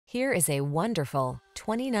Here is a wonderful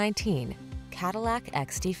 2019 Cadillac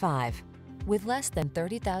XT5. With less than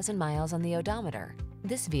 30,000 miles on the odometer,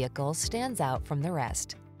 this vehicle stands out from the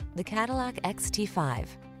rest. The Cadillac XT5,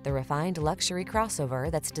 the refined luxury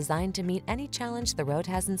crossover that's designed to meet any challenge the road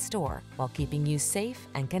has in store while keeping you safe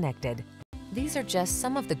and connected. These are just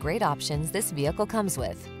some of the great options this vehicle comes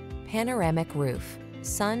with: panoramic roof,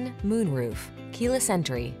 sun, moonroof, keyless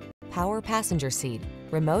entry, power passenger seat,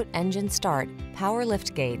 remote engine start, power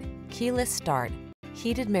liftgate, keyless start,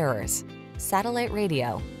 heated mirrors, satellite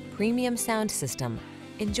radio, premium sound system.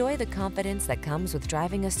 Enjoy the confidence that comes with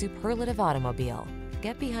driving a superlative automobile.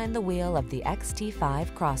 Get behind the wheel of the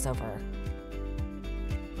XT5 crossover.